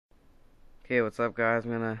Okay, what's up guys?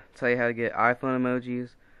 I'm gonna tell you how to get iPhone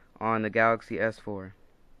emojis on the Galaxy S4.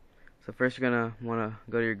 So first you're gonna wanna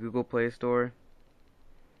go to your Google Play Store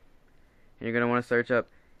and you're gonna wanna search up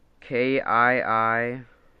Kii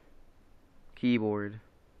Keyboard.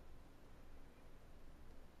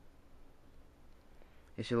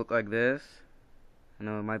 It should look like this. I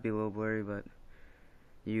know it might be a little blurry, but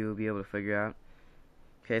you'll be able to figure out.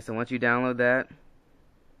 Okay, so once you download that,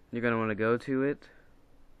 you're gonna wanna go to it.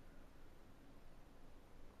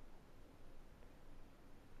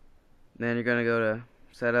 Then you're gonna go to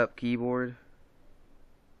setup keyboard.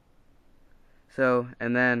 So,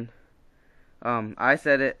 and then I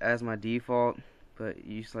set it as my default, but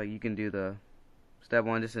you can do the step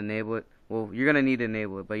one, just enable it. Well, you're gonna need to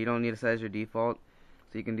enable it, but you don't need to set as your default,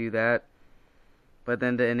 so you can do that. But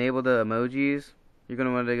then to enable the emojis, you're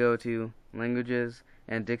gonna want to go to languages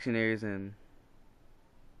and dictionaries and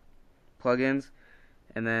plugins,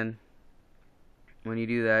 and then when you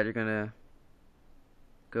do that, you're gonna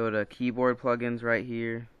go to keyboard plugins right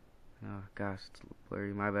here. Oh gosh, it's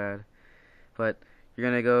blurry, my bad. But you're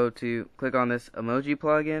gonna go to click on this emoji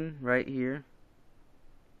plugin right here.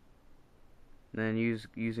 Then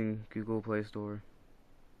using Google Play Store.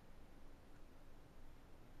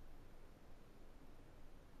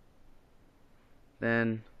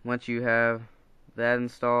 Then once you have that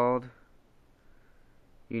installed,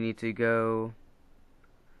 you need to go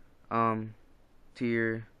to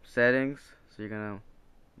your settings. So you're gonna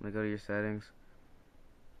go to your settings,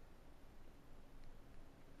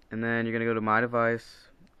 and then you're gonna go to my device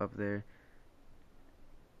up there,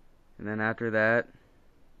 and then after that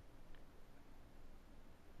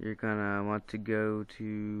you're gonna want to go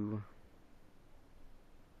to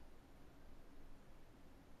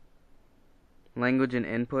language and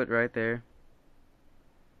input right there,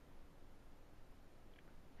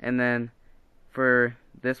 and then for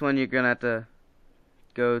this one you're gonna have to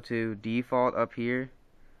go to default up here,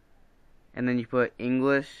 and then you put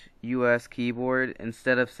English US keyboard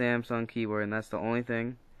instead of Samsung keyboard, and that's the only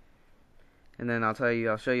thing. And then I'll show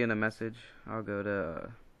you in a message. I'll go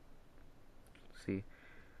to see.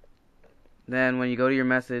 Then when you go to your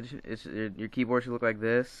message, your keyboard should look like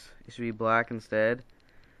this. It should be black instead.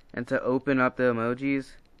 And to open up the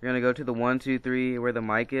emojis, you're gonna go to the 1, 2, 3 where the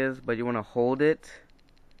mic is, but you want to hold it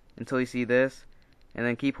until you see this, and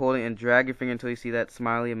then keep holding and drag your finger until you see that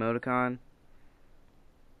smiley emoticon.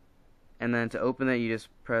 And then to open it, you just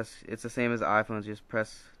press. It's the same as the iPhones. You just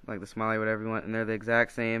press like the smiley, whatever you want, and they're the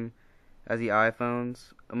exact same as the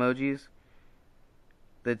iPhone's emojis.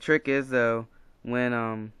 The trick is though,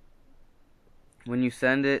 when you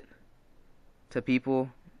send it to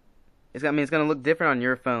people, it's gonna look different on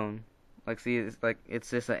your phone. Like, see,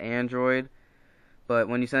 it's just an Android, but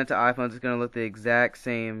when you send it to iPhones, it's gonna look the exact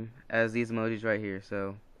same as these emojis right here.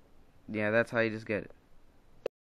 So, yeah, that's how you just get it.